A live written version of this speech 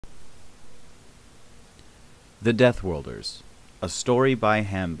The Deathworlders, a story by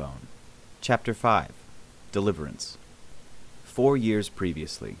Hambone. Chapter 5, Deliverance. 4 years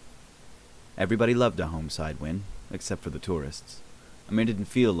previously. Everybody loved a homeside win, except for the tourists. Amir didn't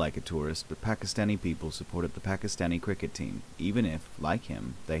feel like a tourist, but Pakistani people supported the Pakistani cricket team, even if, like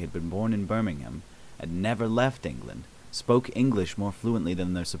him, they had been born in Birmingham, had never left England, spoke English more fluently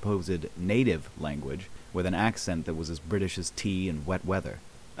than their supposed native language, with an accent that was as British as tea and wet weather.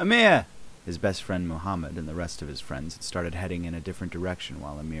 Amir! His best friend Muhammad and the rest of his friends had started heading in a different direction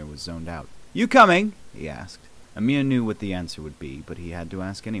while Amir was zoned out. "You coming?" he asked. Amir knew what the answer would be, but he had to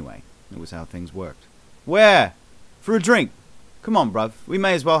ask anyway. It was how things worked. "Where?" "For a drink. Come on, bruv. We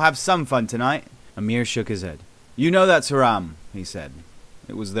may as well have some fun tonight." Amir shook his head. "You know that's haram," he said.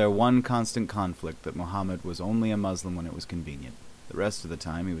 It was their one constant conflict that Muhammad was only a Muslim when it was convenient. The rest of the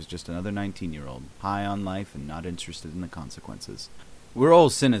time he was just another 19-year-old, high on life and not interested in the consequences. "We're all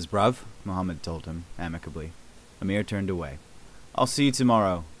sinners, bruv," Muhammad told him, amicably. Amir turned away. "I'll see you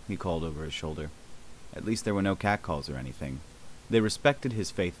tomorrow," he called over his shoulder. At least there were no catcalls or anything. They respected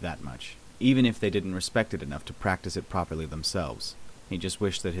his faith that much, even if they didn't respect it enough to practice it properly themselves. He just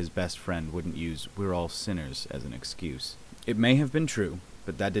wished that his best friend wouldn't use "we're all sinners" as an excuse. It may have been true,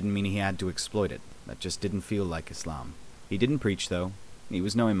 but that didn't mean he had to exploit it. That just didn't feel like Islam. He didn't preach, though. He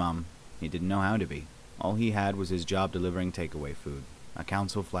was no imam. He didn't know how to be. All he had was his job delivering takeaway food, a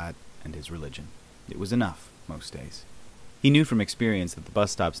council flat, and his religion. It was enough, most days. He knew from experience that the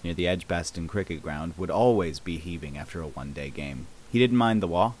bus stops near the Edgbaston cricket ground would always be heaving after a one-day game. He didn't mind the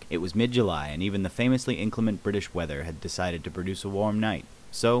walk. It was mid-July, and even the famously inclement British weather had decided to produce a warm night.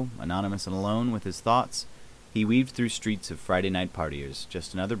 So, anonymous and alone with his thoughts, he weaved through streets of Friday night partiers,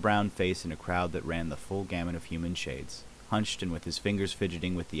 just another brown face in a crowd that ran the full gamut of human shades, hunched and with his fingers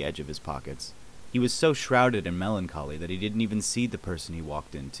fidgeting with the edge of his pockets. He was so shrouded in melancholy that he didn't even see the person he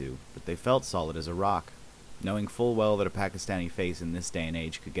walked into, but they felt solid as a rock. Knowing full well that a Pakistani face in this day and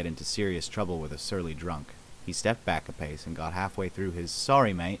age could get into serious trouble with a surly drunk, he stepped back a pace and got halfway through his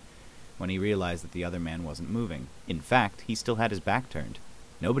 "sorry, mate," when he realized that the other man wasn't moving. In fact, he still had his back turned.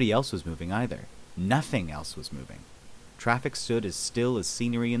 Nobody else was moving either. Nothing else was moving. Traffic stood as still as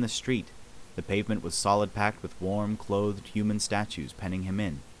scenery in the street. The pavement was solid packed with warm, clothed human statues penning him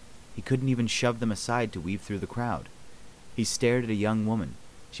in. He couldn't even shove them aside to weave through the crowd. He stared at a young woman.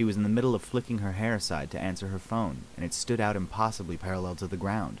 She was in the middle of flicking her hair aside to answer her phone, and it stood out impossibly parallel to the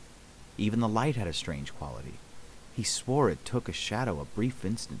ground. Even the light had a strange quality. He swore it took a shadow a brief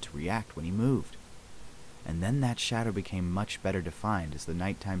instant to react when he moved. And then that shadow became much better defined as the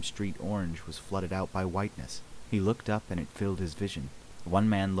nighttime street orange was flooded out by whiteness. He looked up and it filled his vision. One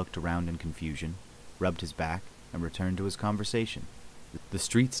man looked around in confusion, rubbed his back, and returned to his conversation. The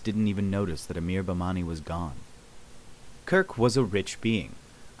streets didn't even notice that Amir Bamani was gone. Kirk was a rich being.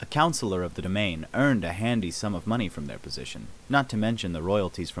 A councillor of the domain earned a handy sum of money from their position, not to mention the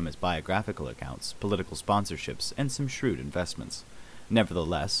royalties from his biographical accounts, political sponsorships, and some shrewd investments.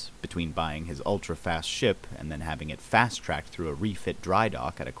 Nevertheless, between buying his ultra-fast ship and then having it fast-tracked through a refit dry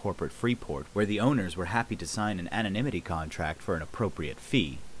dock at a corporate free port where the owners were happy to sign an anonymity contract for an appropriate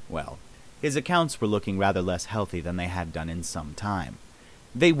fee, well, his accounts were looking rather less healthy than they had done in some time.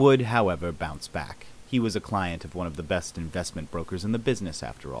 They would, however, bounce back. He was a client of one of the best investment brokers in the business,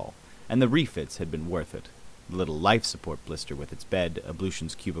 after all, and the refits had been worth it. The little life support blister with its bed,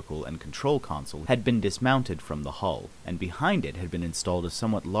 ablutions cubicle, and control console had been dismounted from the hull, and behind it had been installed a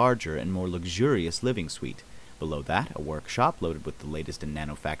somewhat larger and more luxurious living suite. Below that, a workshop loaded with the latest in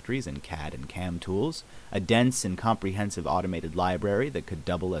nanofactories and CAD and CAM tools, a dense and comprehensive automated library that could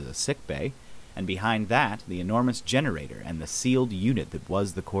double as a sick bay, and behind that, the enormous generator and the sealed unit that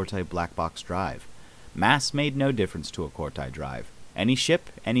was the Cortai black box drive. Mass made no difference to a Cortai drive. Any ship,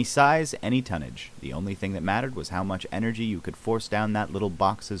 any size, any tonnage. The only thing that mattered was how much energy you could force down that little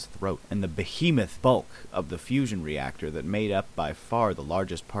box's throat. And the behemoth bulk of the fusion reactor that made up by far the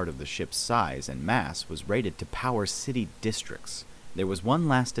largest part of the ship's size and mass was rated to power city districts. There was one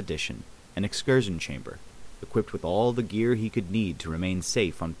last addition, an excursion chamber, equipped with all the gear he could need to remain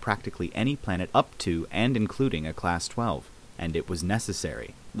safe on practically any planet up to and including a Class 12. And it was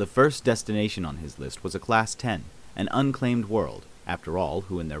necessary. The first destination on his list was a Class 10, an unclaimed world. After all,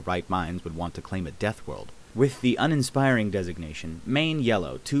 who in their right minds would want to claim a death world? With the uninspiring designation, Main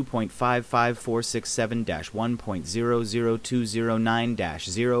Yellow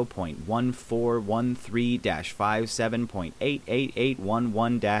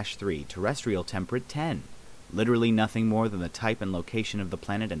terrestrial temperate 10. Literally nothing more than the type and location of the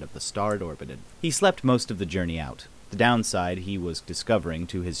planet and of the star it orbited. He slept most of the journey out. The downside he was discovering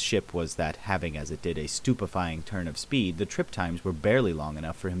to his ship was that, having as it did a stupefying turn of speed, the trip times were barely long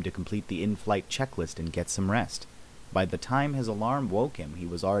enough for him to complete the in-flight checklist and get some rest. By the time his alarm woke him, he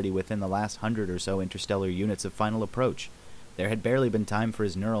was already within the last 100 or so interstellar units of final approach. There had barely been time for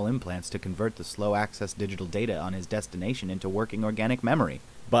his neural implants to convert the slow-access digital data on his destination into working organic memory.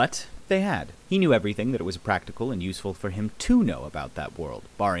 But they had. He knew everything that it was practical and useful for him to know about that world,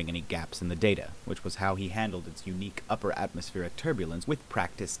 barring any gaps in the data, which was how he handled its unique upper atmospheric turbulence with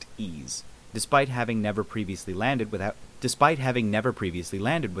practiced ease. Despite having never previously landed without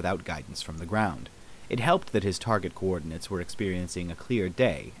guidance from the ground. It helped that his target coordinates were experiencing a clear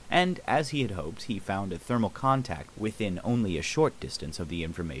day, and, as he had hoped, he found a thermal contact within only a short distance of the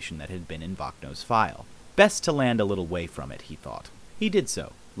information that had been in Vakno's file. Best to land a little way from it, he thought. He did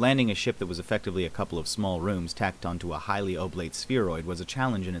so. Landing a ship that was effectively a couple of small rooms tacked onto a highly oblate spheroid was a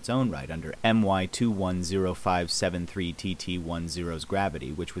challenge in its own right under MY210573TT10's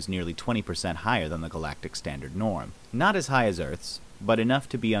gravity, which was nearly 20% higher than the galactic standard norm. Not as high as Earth's, but enough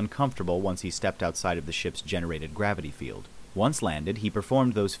to be uncomfortable once he stepped outside of the ship's generated gravity field. Once landed, he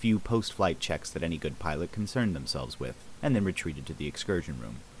performed those few post-flight checks that any good pilot concerned themselves with, and then retreated to the excursion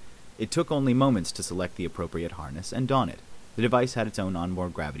room. It took only moments to select the appropriate harness and don it. The device had its own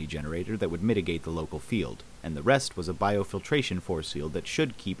onboard gravity generator that would mitigate the local field, and the rest was a biofiltration force field that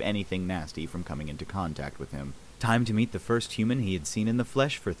should keep anything nasty from coming into contact with him. Time to meet the first human he had seen in the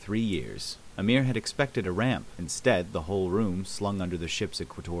flesh for 3 years. Amir had expected a ramp. Instead, the whole room, slung under the ship's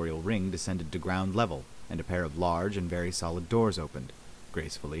equatorial ring, descended to ground level, and a pair of large and very solid doors opened,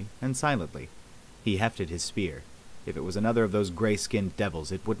 gracefully and silently. He hefted his spear. If it was another of those gray-skinned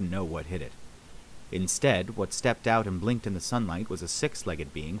devils, it wouldn't know what hit it. Instead, what stepped out and blinked in the sunlight was a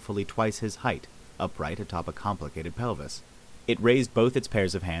 6-legged being fully twice his height, upright atop a complicated pelvis. It raised both its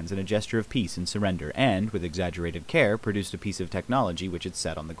pairs of hands in a gesture of peace and surrender, and, with exaggerated care, produced a piece of technology which it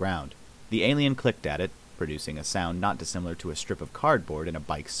set on the ground. The alien clicked at it, producing a sound not dissimilar to a strip of cardboard in a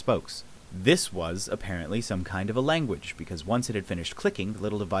bike's spokes. This was, apparently, some kind of a language, because once it had finished clicking, the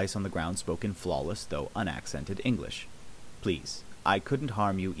little device on the ground spoke in flawless, though unaccented, English. "Please, I couldn't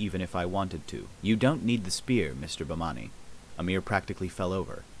harm you even if I wanted to. You don't need the spear, Mr. Bamani." Amir practically fell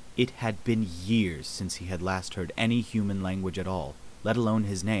over. It had been years since he had last heard any human language at all, let alone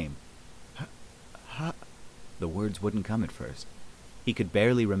his name. The words wouldn't come at first. He could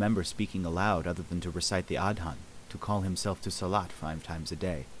barely remember speaking aloud other than to recite the Adhan, to call himself to Salat 5 times a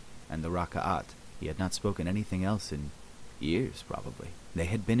day, and the Raka'at. He had not spoken anything else in years, probably. They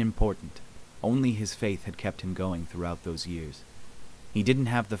had been important. Only his faith had kept him going throughout those years. He didn't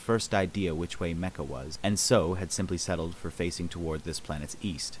have the first idea which way Mecca was, and so had simply settled for facing toward this planet's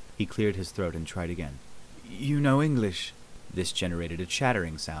east. He cleared his throat and tried again. "You know English?" This generated a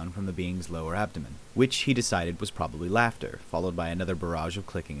chattering sound from the being's lower abdomen, which he decided was probably laughter, followed by another barrage of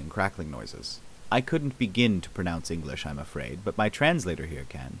clicking and crackling noises. "I couldn't begin to pronounce English, I'm afraid, but my translator here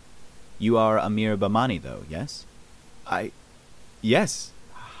can. You are Amir Bamani, though, yes?" Yes.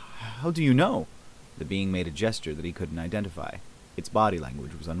 How do you know?" The being made a gesture that he couldn't identify. Its body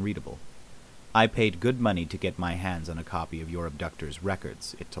language was unreadable. "I paid good money to get my hands on a copy of your abductor's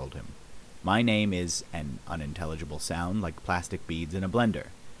records," it told him. "My name is," an unintelligible sound like plastic beads in a blender,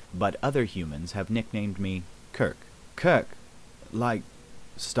 "but other humans have nicknamed me Kirk." "Kirk? Like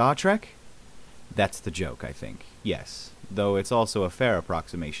Star Trek?" "That's the joke, I think. Yes, though it's also a fair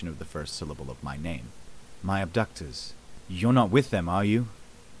approximation of the first syllable of my name." "My abductors. You're not with them, are you?"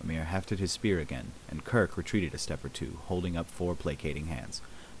 Amir hefted his spear again, and Kirk retreated a step or two, holding up 4 placating hands.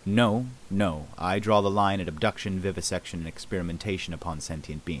 No, I draw the line at abduction, vivisection, and experimentation upon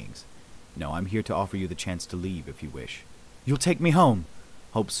sentient beings. No, I'm here to offer you the chance to leave if you wish." "You'll take me home?"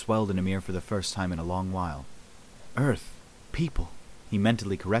 Hope swelled in Amir for the first time in a long while. "Earth. People." He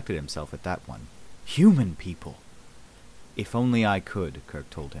mentally corrected himself at that one. "Human people." "If only I could,"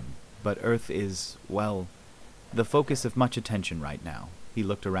 Kirk told him. "But Earth is, well, the focus of much attention right now." He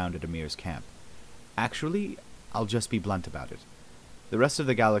looked around at Amir's camp. "Actually, I'll just be blunt about it. The rest of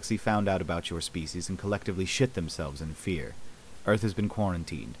the galaxy found out about your species and collectively shit themselves in fear. Earth has been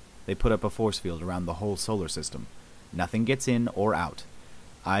quarantined. They put up a force field around the whole solar system. Nothing gets in or out.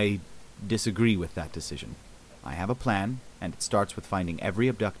 I disagree with that decision. I have a plan, and it starts with finding every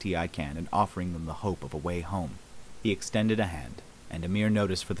abductee I can and offering them the hope of a way home." He extended a hand, and Amir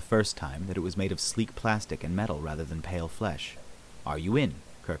noticed for the first time that it was made of sleek plastic and metal rather than pale flesh. "Are you in?"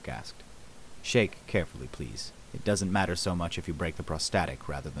 Kirk asked. "Shake carefully, please. It doesn't matter so much if you break the prostatic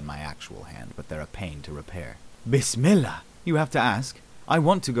rather than my actual hand, but they're a pain to repair." "Bismillah! You have to ask. I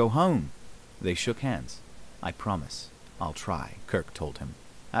want to go home." They shook hands. "I promise. I'll try," Kirk told him.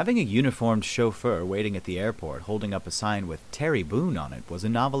 Having a uniformed chauffeur waiting at the airport holding up a sign with Terry Boone on it was a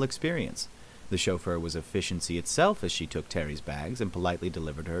novel experience. The chauffeur was efficiency itself as she took Terry's bags and politely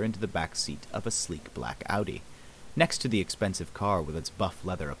delivered her into the back seat of a sleek black Audi. Next to the expensive car with its buff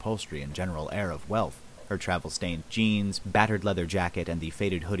leather upholstery and general air of wealth, her travel-stained jeans, battered leather jacket, and the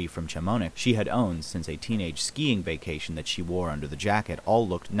faded hoodie from Chamonix she had owned since a teenage skiing vacation that she wore under the jacket all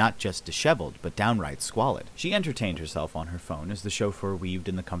looked not just disheveled, but downright squalid. She entertained herself on her phone as the chauffeur weaved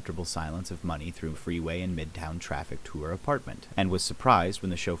in the comfortable silence of money through freeway and midtown traffic to her apartment, and was surprised when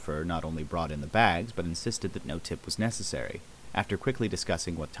the chauffeur not only brought in the bags, but insisted that no tip was necessary. After quickly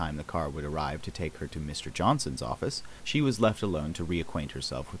discussing what time the car would arrive to take her to Mr. Johnson's office, she was left alone to reacquaint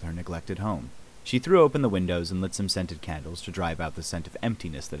herself with her neglected home. She threw open the windows and lit some scented candles to drive out the scent of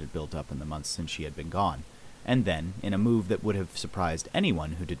emptiness that had built up in the months since she had been gone, and then, in a move that would have surprised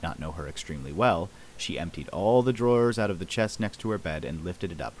anyone who did not know her extremely well, she emptied all the drawers out of the chest next to her bed and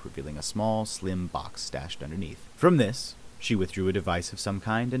lifted it up, revealing a small, slim box stashed underneath. From this, she withdrew a device of some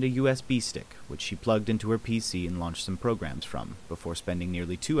kind and a USB stick, which she plugged into her PC and launched some programs from, before spending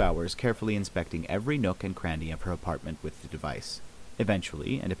nearly 2 hours carefully inspecting every nook and cranny of her apartment with the device.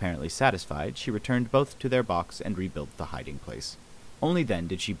 Eventually, and apparently satisfied, she returned both to their box and rebuilt the hiding place. Only then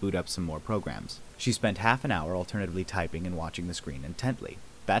did she boot up some more programs. She spent half an hour alternately typing and watching the screen intently.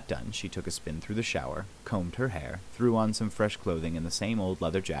 That done, she took a spin through the shower, combed her hair, threw on some fresh clothing and the same old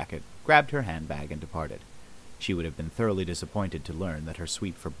leather jacket, grabbed her handbag, and departed. She would have been thoroughly disappointed to learn that her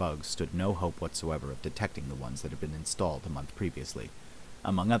sweep for bugs stood no hope whatsoever of detecting the ones that had been installed a month previously.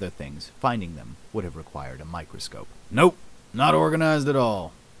 Among other things, finding them would have required a microscope. Nope. Not organized at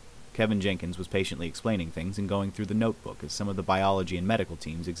all. Kevin Jenkins was patiently explaining things and going through the notebook as some of the biology and medical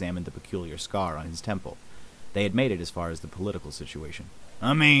teams examined the peculiar scar on his temple. They had made it as far as the political situation.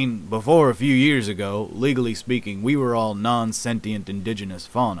 I mean, before a few years ago, legally speaking, we were all non-sentient indigenous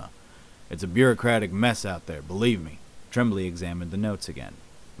fauna. It's a bureaucratic mess out there, believe me. Tremblay examined the notes again.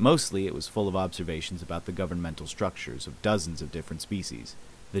 Mostly it was full of observations about the governmental structures of dozens of different species.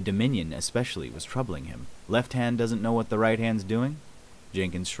 The Dominion especially was troubling him. Left hand doesn't know what the right hand's doing?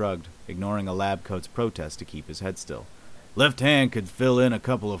 Jenkins shrugged, ignoring a lab coat's protest to keep his head still. Left hand could fill in a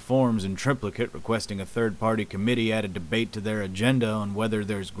couple of forms in triplicate requesting a third-party committee add a debate to their agenda on whether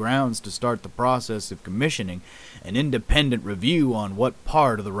there's grounds to start the process of commissioning an independent review on what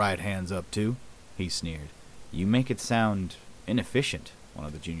part of the right hand's up to, he sneered. You make it sound inefficient, one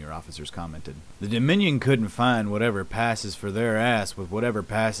of the junior officers commented. The Dominion couldn't find whatever passes for their ass with whatever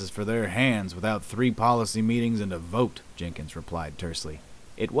passes for their hands without 3 policy meetings and a vote, Jenkins replied tersely.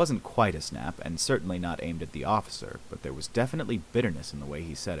 It wasn't quite a snap, and certainly not aimed at the officer, but there was definitely bitterness in the way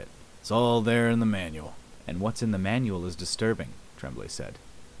he said it. It's all there in the manual. And what's in the manual is disturbing, Tremblay said.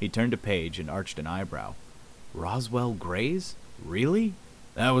 He turned a page and arched an eyebrow. Roswell Greys? Really?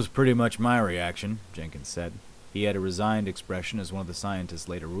 That was pretty much my reaction, Jenkins said. He had a resigned expression as one of the scientists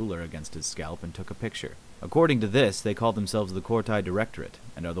laid a ruler against his scalp and took a picture. According to this, they call themselves the Cortai Directorate,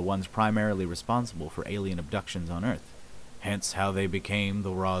 and are the ones primarily responsible for alien abductions on Earth. Hence how they became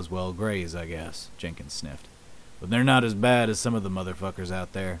the Roswell Greys, I guess, Jenkins sniffed. But they're not as bad as some of the motherfuckers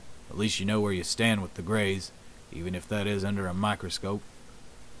out there. At least you know where you stand with the Greys, even if that is under a microscope.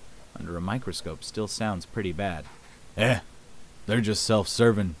 Under a microscope still sounds pretty bad. They're just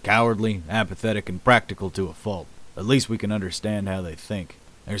self-serving, cowardly, apathetic, and practical to a fault. At least we can understand how they think.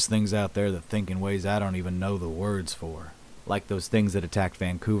 There's things out there that think in ways I don't even know the words for. Like those things that attacked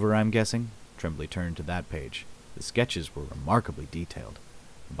Vancouver, I'm guessing? Tremblay turned to that page. The sketches were remarkably detailed.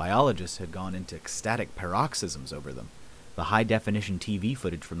 The biologists had gone into ecstatic paroxysms over them. The high-definition TV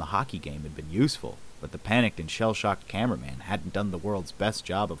footage from the hockey game had been useful, but the panicked and shell-shocked cameraman hadn't done the world's best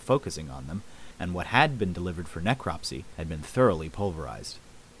job of focusing on them, and what had been delivered for necropsy had been thoroughly pulverized.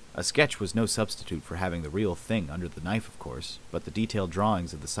 A sketch was no substitute for having the real thing under the knife, of course, but the detailed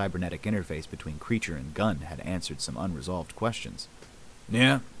drawings of the cybernetic interface between creature and gun had answered some unresolved questions.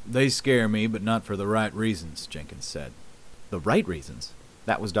 Yeah, they scare me, but not for the right reasons, Jenkins said. The right reasons?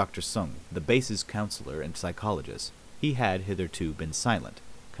 That was Dr. Sung, the base's counselor and psychologist. He had hitherto been silent,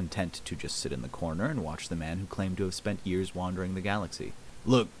 content to just sit in the corner and watch the man who claimed to have spent years wandering the galaxy.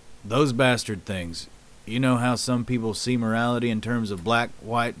 Look, those bastard things. You know how some people see morality in terms of black,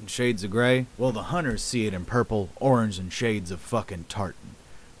 white, and shades of gray? Well, the hunters see it in purple, orange, and shades of fucking tartan.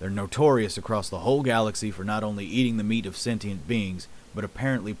 They're notorious across the whole galaxy for not only eating the meat of sentient beings, but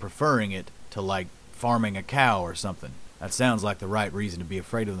apparently preferring it to, like, farming a cow or something. That sounds like the right reason to be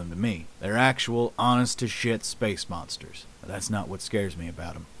afraid of them to me. They're actual, honest-to-shit space monsters. But that's not what scares me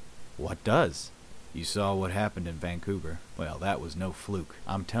about them. What does? You saw what happened in Vancouver. Well, that was no fluke.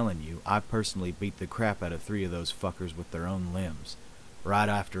 I'm telling you, I personally beat the crap out of 3 of those fuckers with their own limbs. right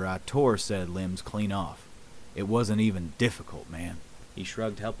after I tore said limbs clean off. It wasn't even difficult, man. He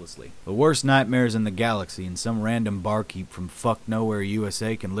shrugged helplessly. The worst nightmares in the galaxy, and some random barkeep from fuck nowhere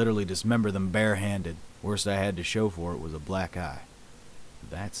USA can literally dismember them barehanded. Worst I had to show for it was a black eye.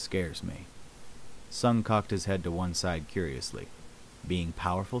 That scares me. Sung cocked his head to one side curiously. Being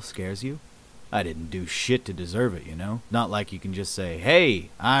powerful scares you? I didn't do shit to deserve it, you know? Not like you can just say, hey,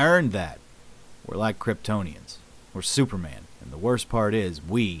 I earned that. We're like Kryptonians. We're Superman. And the worst part is,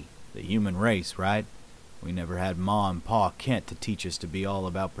 we, the human race, right? We never had Ma and Pa Kent to teach us to be all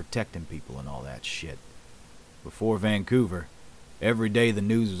about protecting people and all that shit. Before Vancouver, every day the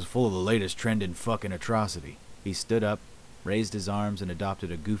news was full of the latest trend in fucking atrocity. He stood up, raised his arms, and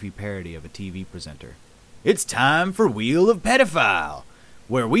adopted a goofy parody of a TV presenter. It's time for Wheel of Pedophile,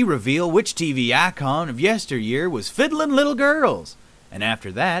 where we reveal which TV icon of yesteryear was fiddling little girls. And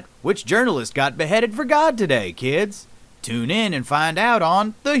after that, which journalist got beheaded for God today, kids? Tune in and find out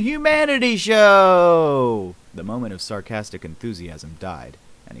on The Humanity Show! The moment of sarcastic enthusiasm died,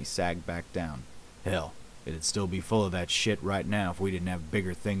 and he sagged back down. Hell, it'd still be full of that shit right now if we didn't have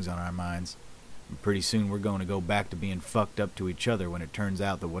bigger things on our minds. And pretty soon we're going to go back to being fucked up to each other when it turns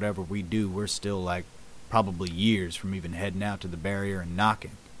out that whatever we do, we're still like probably years from even heading out to the barrier and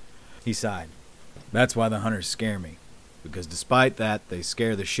knocking. He sighed. That's why the hunters scare me. Because despite that, they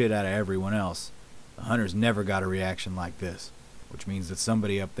scare the shit out of everyone else. The hunters never got a reaction like this, which means that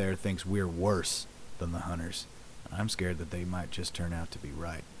somebody up there thinks we're worse than the hunters. I'm scared that they might just turn out to be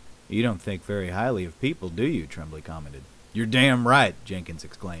right. You don't think very highly of people, do you? Tremblay commented. You're damn right, Jenkins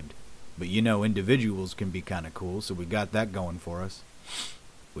exclaimed. But you know, individuals can be kinda cool, so we got that going for us.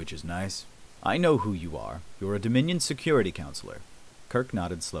 Which is nice. I know who you are. You're a Dominion security counselor. Kirk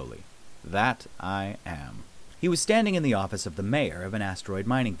nodded slowly. That I am. He was standing in the office of the mayor of an asteroid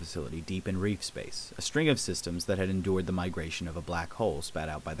mining facility deep in reef space, a string of systems that had endured the migration of a black hole spat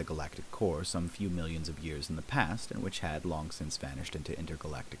out by the galactic core some few millions of years in the past and which had long since vanished into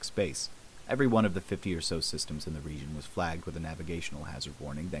intergalactic space. Every one of the 50 or so systems in the region was flagged with a navigational hazard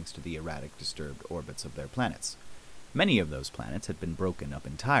warning thanks to the erratic, disturbed orbits of their planets. Many of those planets had been broken up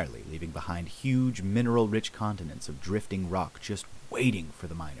entirely, leaving behind huge, mineral-rich continents of drifting rock just waiting for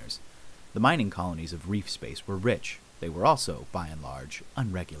the miners. The mining colonies of reef space were rich. They were also, by and large,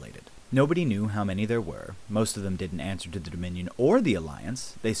 unregulated. Nobody knew how many there were. Most of them didn't answer to the Dominion or the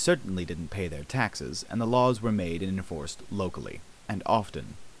Alliance. They certainly didn't pay their taxes, and the laws were made and enforced locally, and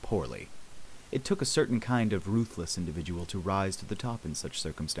often poorly. It took a certain kind of ruthless individual to rise to the top in such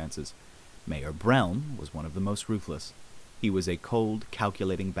circumstances. Mayor Brelm was one of the most ruthless. He was a cold,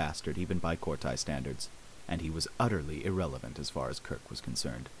 calculating bastard even by Cortai standards, and he was utterly irrelevant as far as Kirk was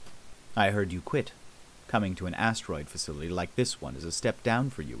concerned. I heard you quit. Coming to an asteroid facility like this one is a step down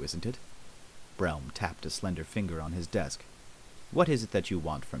for you, isn't it? Brelm tapped a slender finger on his desk. What is it that you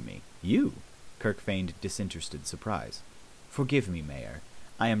want from me? You? Kirk feigned disinterested surprise. Forgive me, Mayor.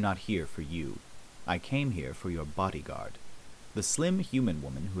 I am not here for you. I came here for your bodyguard. The slim human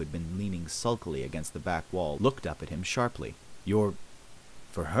woman who had been leaning sulkily against the back wall looked up at him sharply. You're...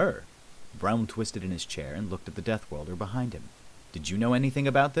 for her? Brelm twisted in his chair and looked at the Deathworlder behind him. Did you know anything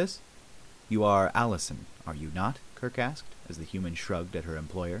about this? You are Allison, are you not? Kirk asked, as the human shrugged at her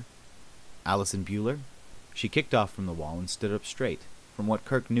employer. Allison Bueller? She kicked off from the wall and stood up straight. From what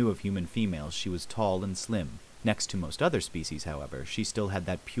Kirk knew of human females, she was tall and slim. Next to most other species, however, she still had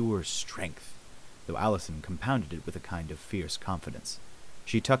that pure strength, though Allison compounded it with a kind of fierce confidence.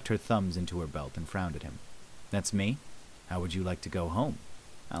 She tucked her thumbs into her belt and frowned at him. That's me? How would you like to go home?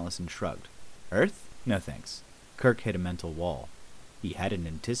 Allison shrugged. Earth? No thanks. Kirk hit a mental wall. He hadn't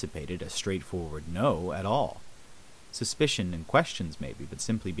anticipated a straightforward no at all. Suspicion and questions maybe, but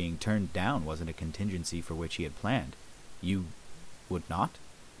simply being turned down wasn't a contingency for which he had planned. You would not?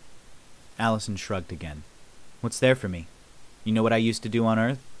 Allison shrugged again. What's there for me? You know what I used to do on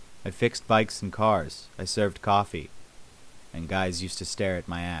Earth? I fixed bikes and cars. I served coffee. And guys used to stare at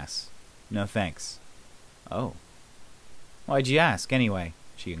my ass. No thanks. Oh. Why'd you ask, anyway?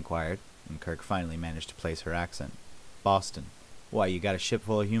 She inquired, and Kirk finally managed to place her accent. Boston. Why, you got a ship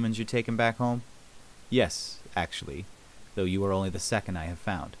full of humans you're taking back home? Yes, actually, though you are only the second I have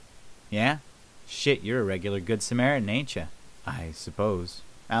found. Yeah? Shit, you're a regular Good Samaritan, ain't ya? I suppose.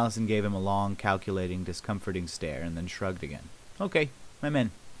 Allison gave him a long, calculating, discomforting stare and then shrugged again. Okay, I'm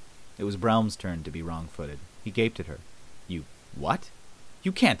in. It was Brelm's turn to be wrong-footed. He gaped at her. You what?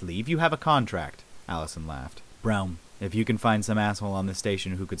 You can't leave. You have a contract. Allison laughed. Brelm, if you can find some asshole on this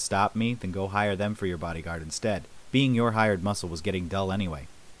station who could stop me, then go hire them for your bodyguard instead. Being your hired muscle was getting dull anyway.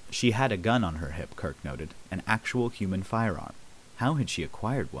 She had a gun on her hip, Kirk noted, an actual human firearm. How had she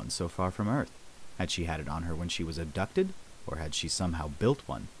acquired one so far from Earth? Had she had it on her when she was abducted, Or had she somehow built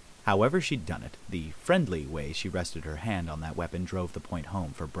one? However she'd done it, the friendly way she rested her hand on that weapon drove the point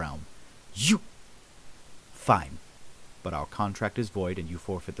home for Brown. You! Fine. But our contract is void and you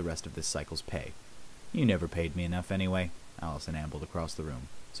forfeit the rest of this cycle's pay. You never paid me enough anyway. Allison ambled across the room.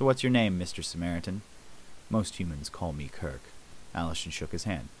 So what's your name, Mr. Samaritan? Most humans call me Kirk. Allison shook his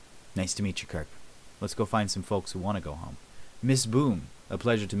hand. Nice to meet you, Kirk. Let's go find some folks who want to go home. Miss Boom, a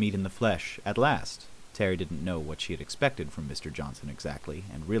pleasure to meet in the flesh, at last. Terry didn't know what she had expected from Mr. Johnson exactly,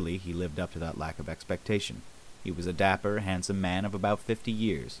 and really he lived up to that lack of expectation. He was a dapper, handsome man of about 50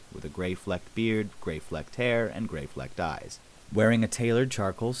 years, with a gray-flecked beard, gray-flecked hair, and gray-flecked eyes, wearing a tailored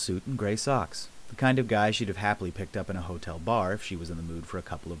charcoal suit and gray socks. The kind of guy she'd have happily picked up in a hotel bar if she was in the mood for a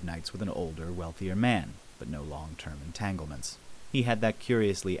couple of nights with an older, wealthier man, but no long-term entanglements. He had that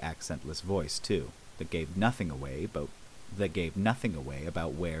curiously accentless voice, too, that gave nothing away about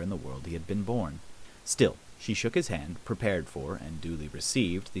where in the world he had been born. Still, she shook his hand, prepared for, and duly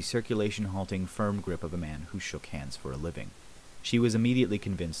received, the circulation-halting firm grip of a man who shook hands for a living. She was immediately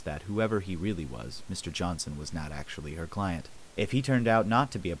convinced that, whoever he really was, Mr. Johnson was not actually her client. If he turned out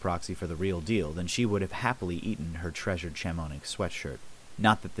not to be a proxy for the real deal, then she would have happily eaten her treasured chamois sweatshirt.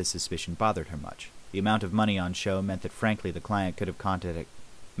 Not that this suspicion bothered her much. The amount of money on show meant that frankly the client could have contacted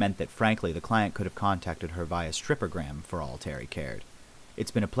her via strippergram for all Terry cared.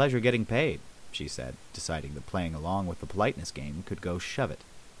 It's been a pleasure getting paid, she said, deciding that playing along with the politeness game could go shove it.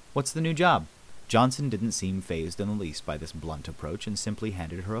 What's the new job? Johnson didn't seem fazed in the least by this blunt approach and simply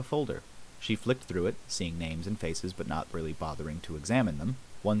handed her a folder. She flicked through it, seeing names and faces but not really bothering to examine them.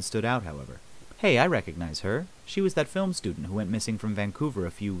 One stood out, however. Hey, I recognize her. She was that film student who went missing from Vancouver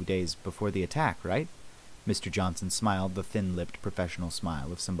a few days before the attack, right? Mr. Johnson smiled the thin-lipped professional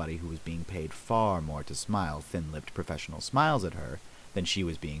smile of somebody who was being paid far more to smile thin-lipped professional smiles at her than she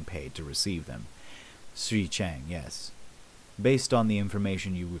was being paid to receive them. Sri Chang, yes. Based on the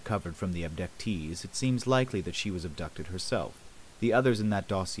information you recovered from the abductees, it seems likely that she was abducted herself. The others in that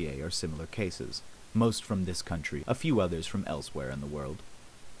dossier are similar cases, most from this country, a few others from elsewhere in the world.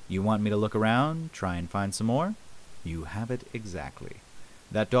 You want me to look around, try and find some more? You have it exactly.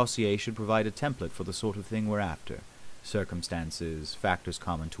 That dossier should provide a template for the sort of thing we're after. Circumstances, factors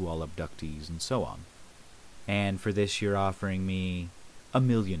common to all abductees, and so on. And for this you're offering me $1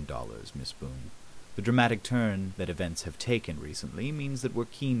 million, Miss Boone. The dramatic turn that events have taken recently means that we're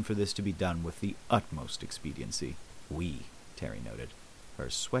keen for this to be done with the utmost expediency. Terry noted. Her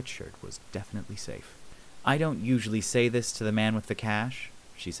sweatshirt was definitely safe. I don't usually say this to the man with the cash,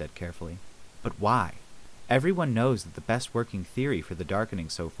 she said carefully. But why? Everyone knows that the best working theory for the darkening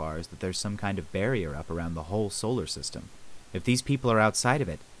so far is that there's some kind of barrier up around the whole solar system. If these people are outside of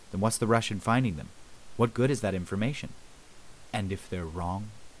it, then what's the rush in finding them? What good is that information? And if they're wrong,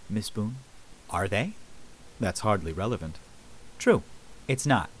 Miss Boone? Are they? That's hardly relevant. True. It's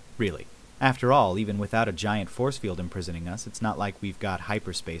not, really. After all, even without a giant force field imprisoning us, it's not like we've got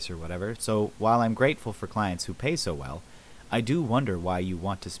hyperspace or whatever, so while I'm grateful for clients who pay so well, I do wonder why you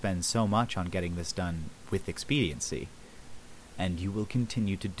want to spend so much on getting this done with expediency. And you will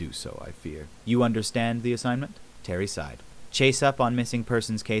continue to do so, I fear. You understand the assignment? Terry sighed. Chase up on missing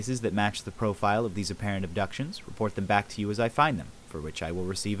persons cases that match the profile of these apparent abductions, report them back to you as I find them, for which I will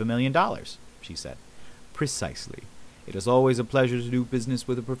receive $1 million, she said. Precisely. It is always a pleasure to do business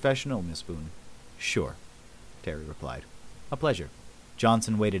with a professional, Miss Boone. Sure, Terry replied. A pleasure.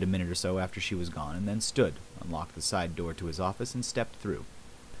 Johnson waited a minute or so after she was gone, and then stood, unlocked the side door to his office, and stepped through.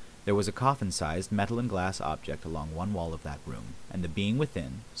 There was a coffin-sized metal and glass object along one wall of that room, and the being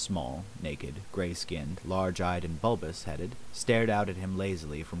within, small, naked, gray-skinned, large-eyed, and bulbous-headed, stared out at him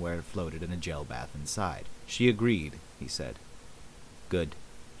lazily from where it floated in a gel bath inside. She agreed, he said. Good.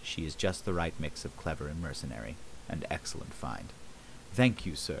 She is just the right mix of clever and mercenary. An excellent find. Thank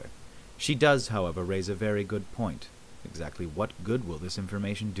you, sir. She does, however, raise a very good point. Exactly what good will this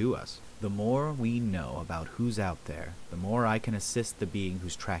information do us? The more we know about who's out there, the more I can assist the being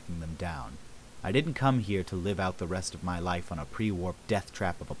who's tracking them down. I didn't come here to live out the rest of my life on a pre-warp death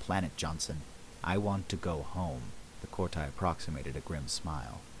trap of a planet, Johnson. I want to go home. The Cortai approximated a grim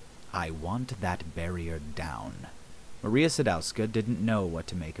smile. I want that barrier down. Maria Sadowska didn't know what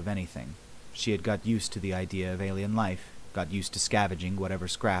to make of anything. She had got used to the idea of alien life, got used to scavenging whatever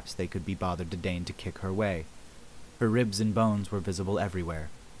scraps they could be bothered to deign to kick her way. Her ribs and bones were visible everywhere.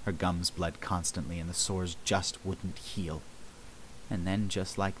 Her gums bled constantly, and the sores just wouldn't heal. And then,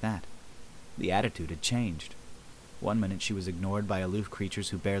 just like that, the attitude had changed. One minute she was ignored by aloof creatures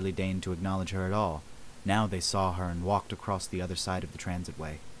who barely deigned to acknowledge her at all. Now they saw her and walked across the other side of the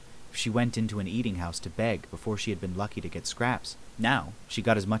transitway. She went into an eating house to beg before she had been lucky to get scraps. Now, she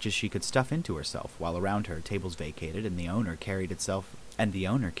got as much as she could stuff into herself, while around her tables vacated and the owner carried itself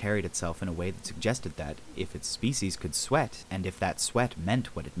in a way that suggested that, if its species could sweat, and if that sweat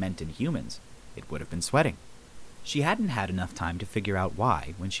meant what it meant in humans, it would have been sweating. She hadn't had enough time to figure out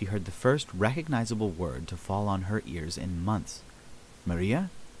why when she heard the first recognizable word to fall on her ears in months. Maria?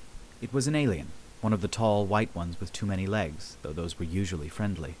 It was an alien, one of the tall white ones with too many legs, though those were usually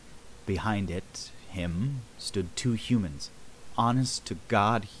friendly. Behind it, him, stood two humans.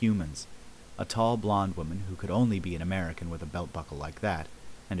 Honest-to-God humans. A tall blonde woman who could only be an American with a belt buckle like that,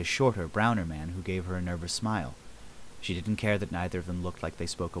 and a shorter, browner man who gave her a nervous smile. She didn't care that neither of them looked like they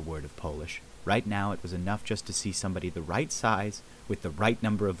spoke a word of Polish. Right now it was enough just to see somebody the right size, with the right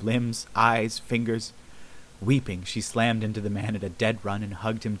number of limbs, eyes, fingers. Weeping, she slammed into the man at a dead run and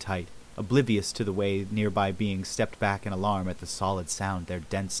hugged him tight, oblivious to the way nearby beings stepped back in alarm at the solid sound their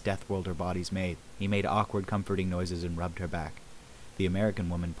dense Deathworlder bodies made. He made awkward, comforting noises and rubbed her back. The American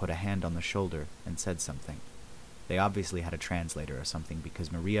woman put a hand on the shoulder and said something. They obviously had a translator or something,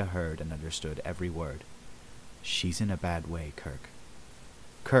 because Maria heard and understood every word. "She's in a bad way, Kirk."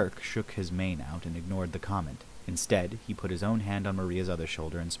 Kirk shook his mane out and ignored the comment. Instead, he put his own hand on Maria's other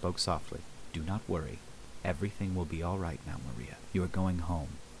shoulder and spoke softly. "Do not worry. Everything will be all right now, Maria. You are going home."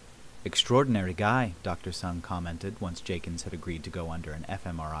 "Extraordinary guy," Dr. Sung commented once Jenkins had agreed to go under an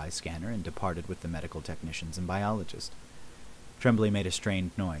fMRI scanner and departed with the medical technicians and biologist. Tremblay made a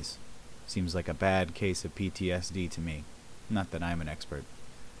strained noise. "Seems like a bad case of PTSD to me. Not that I'm an expert."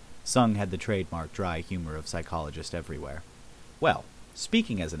 Sung had the trademark dry humor of psychologist everywhere. "Well,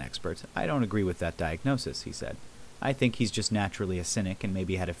 speaking as an expert, I don't agree with that diagnosis," he said. "I think he's just naturally a cynic and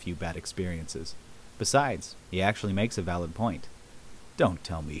maybe had a few bad experiences. Besides, he actually makes a valid point." "Don't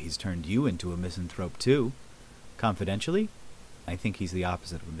tell me he's turned you into a misanthrope too." "Confidentially, I think he's the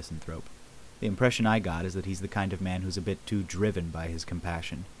opposite of a misanthrope. The impression I got is that he's the kind of man who's a bit too driven by his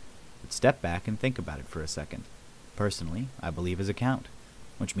compassion. But step back and think about it for a second. Personally, I believe his account,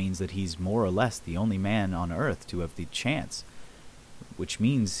 which means that he's more or less the only man on Earth to have the chance, which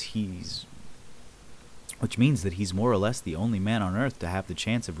means that he's more or less the only man on Earth to have the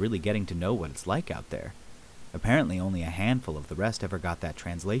chance of really getting to know what it's like out there. Apparently only a handful of the rest ever got that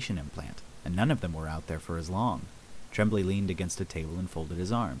translation implant, and none of them were out there for as long." Tremblay leaned against a table and folded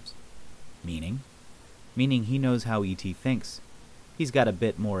his arms. "Meaning?" "Meaning he knows how E.T. thinks. He's got a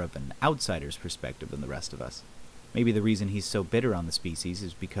bit more of an outsider's perspective than the rest of us. Maybe the reason he's so bitter on the species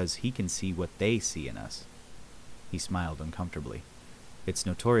is because he can see what they see in us." He smiled uncomfortably. "It's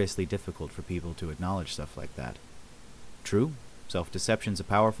notoriously difficult for people to acknowledge stuff like that." "True. Self-deception's a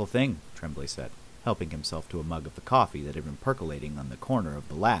powerful thing," Tremblay said, helping himself to a mug of the coffee that had been percolating on the corner of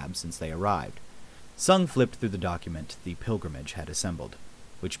the lab since they arrived. Sung flipped through the document the pilgrimage had assembled.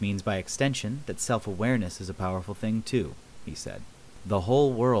 "Which means by extension that self-awareness is a powerful thing too," he said. "The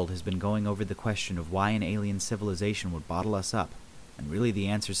whole world has been going over the question of why an alien civilization would bottle us up, and really the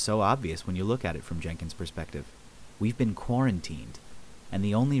answer's so obvious when you look at it from Jenkins' perspective. We've been quarantined, and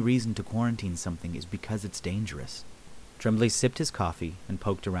the only reason to quarantine something is because it's dangerous." Tremblay sipped his coffee and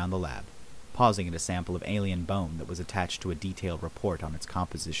poked around the lab, pausing at a sample of alien bone that was attached to a detailed report on its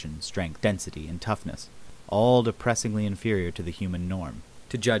composition, strength, density, and toughness, all depressingly inferior to the human norm,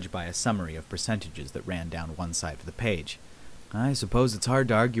 to judge by a summary of percentages that ran down one side of the page. "I suppose it's hard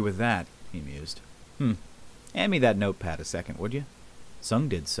to argue with that," he mused. Hand me that notepad a second, would you?" Sung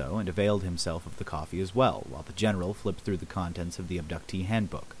did so, and availed himself of the coffee as well, while the general flipped through the contents of the abductee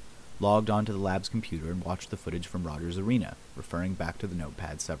handbook, logged onto the lab's computer, and watched the footage from Rogers Arena, referring back to the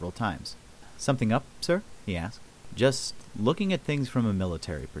notepad several times. "Something up, sir?" he asked. "Just looking at things from a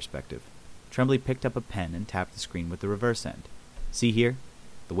military perspective." Tremblay picked up a pen and tapped the screen with the reverse end. "See here?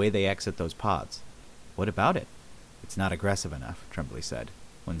 The way they exit those pods." "What about it?" "It's not aggressive enough," Tremblay said.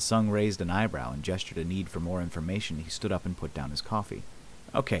 When Sung raised an eyebrow and gestured a need for more information, he stood up and put down his coffee.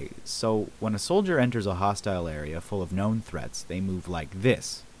 "Okay, so when a soldier enters a hostile area full of known threats, they move like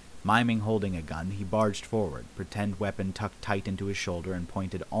this." Miming holding a gun, he barged forward, pretend weapon tucked tight into his shoulder and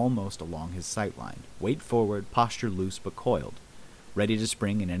pointed almost along his sight line. Weight forward, posture loose but coiled, ready to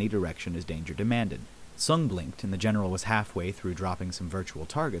spring in any direction as danger demanded. Sung blinked, and the general was halfway through dropping some virtual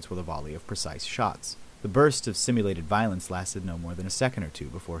targets with a volley of precise shots. The burst of simulated violence lasted no more than a second or two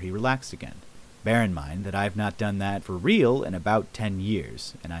before he relaxed again. "Bear in mind that I've not done that for real in about 10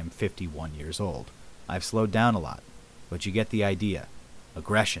 years, and I'm 51 years old. I've slowed down a lot, but you get the idea.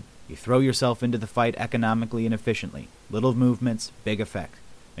 Aggression. You throw yourself into the fight economically and efficiently. Little movements, big effect.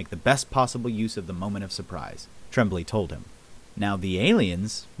 Make the best possible use of the moment of surprise," Tremblay told him. "Now the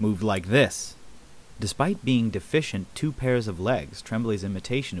aliens moved like this." Despite being deficient 2 pairs of legs, Tremblay's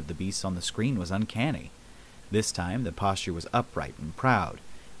imitation of the beasts on the screen was uncanny. This time, the posture was upright and proud,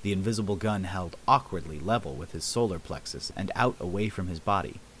 the invisible gun held awkwardly level with his solar plexus and out away from his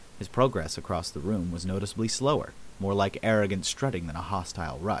body. His progress across the room was noticeably slower, more like arrogant strutting than a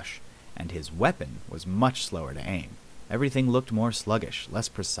hostile rush, and his weapon was much slower to aim. Everything looked more sluggish, less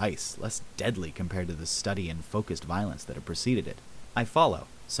precise, less deadly compared to the steady and focused violence that had preceded it. "I follow,"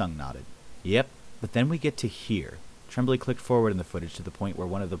 Sung nodded. "Yep, but then we get to here." Tremblay clicked forward in the footage to the point where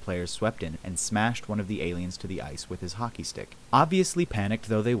one of the players swept in and smashed one of the aliens to the ice with his hockey stick. Obviously panicked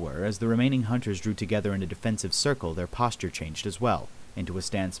though they were, as the remaining hunters drew together in a defensive circle, their posture changed as well, into a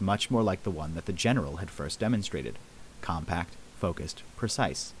stance much more like the one that the general had first demonstrated. Compact, focused,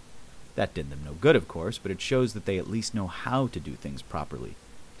 precise. That did them no good, of course, but it shows that they at least know how to do things properly.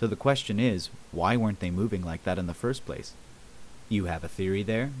 So the question is, why weren't they moving like that in the first place? "You have a theory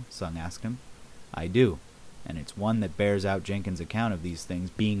there?" Sung asked him. "I do, and it's one that bears out Jenkins' account of these things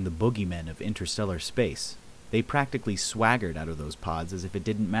being the boogeymen of interstellar space. They practically swaggered out of those pods as if it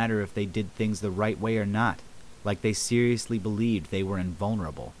didn't matter if they did things the right way or not, like they seriously believed they were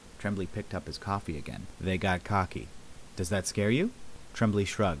invulnerable." Tremblay picked up his coffee again. "They got cocky. Does that scare you?" Tremblay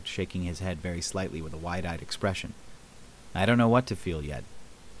shrugged, shaking his head very slightly with a wide-eyed expression. "I don't know what to feel yet.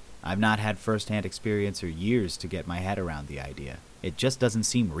 I've not had first-hand experience or years to get my head around the idea. It just doesn't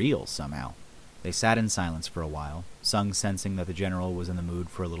seem real, somehow." They sat in silence for a while, Sung sensing that the general was in the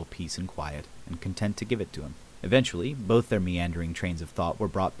mood for a little peace and quiet, and content to give it to him. Eventually, both their meandering trains of thought were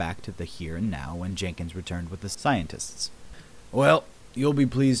brought back to the here and now when Jenkins returned with the scientists. "Well, you'll be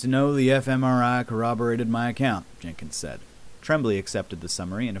pleased to know the fMRI corroborated my account," Jenkins said. Tremblay accepted the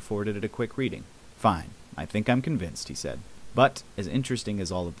summary and afforded it a quick reading. "Fine, I think I'm convinced," he said. "But, as interesting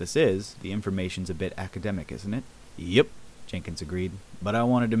as all of this is, the information's a bit academic, isn't it?" "Yep," Jenkins agreed. "But I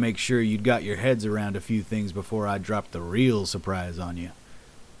wanted to make sure you'd got your heads around a few things before I dropped the real surprise on you."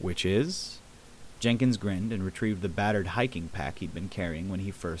 "Which is?" Jenkins grinned and retrieved the battered hiking pack he'd been carrying when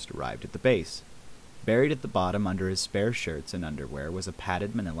he first arrived at the base. Buried at the bottom under his spare shirts and underwear was a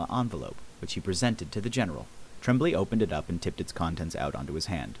padded manila envelope, which he presented to the general. Tremblay opened it up and tipped its contents out onto his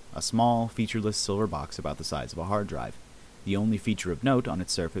hand, a small, featureless silver box about the size of a hard drive. The only feature of note on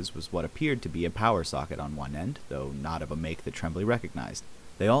its surface was what appeared to be a power socket on one end, though not of a make that Tremblay recognized.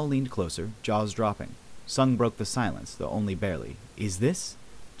 They all leaned closer, jaws dropping. Sung broke the silence, though only barely. "Is this?"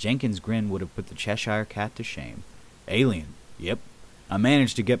 Jenkins' grin would have put the Cheshire Cat to shame. "Alien, yep. I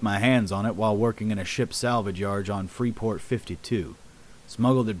managed to get my hands on it while working in a ship salvage yard on Freeport 52.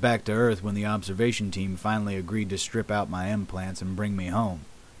 Smuggled it back to Earth when the observation team finally agreed to strip out my implants and bring me home."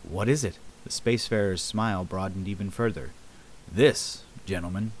 "What is it?" The spacefarer's smile broadened even further. "This,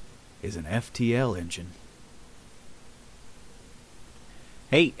 gentlemen, is an FTL engine."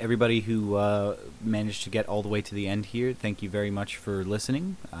 Hey, everybody who managed to get all the way to the end here, thank you very much for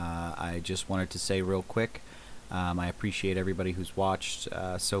listening. I just wanted to say real quick, I appreciate everybody who's watched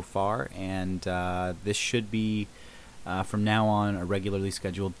so far, and this should be, from now on, a regularly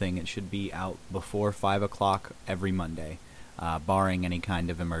scheduled thing. It should be out before 5 o'clock every Monday, barring any kind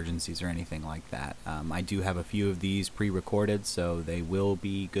of emergencies or anything like that. I do have a few of these pre-recorded, so they will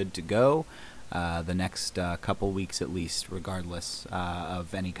be good to go the next couple weeks at least, regardless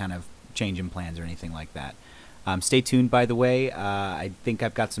of any kind of change in plans or anything like that. Stay tuned, by the way. I think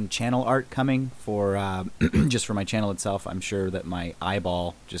I've got some channel art coming for just for my channel itself. I'm sure that my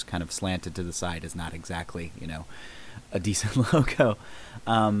eyeball just kind of slanted to the side is not exactly, a decent logo.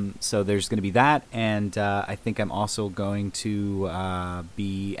 So there's going to be that, and I think I'm also going to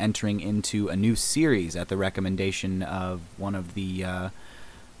be entering into a new series at the recommendation of one of the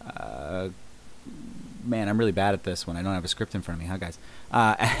man, I'm really bad at this when I don't have a script in front of me, huh, guys?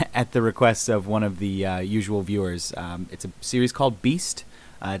 At the request of one of the usual viewers. It's a series called Beast.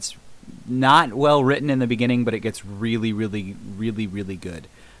 It's not well written in the beginning, but it gets really, really, really, really good.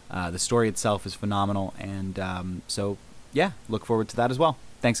 The story itself is phenomenal, and so, yeah, look forward to that as well.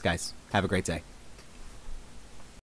 Thanks, guys. Have a great day.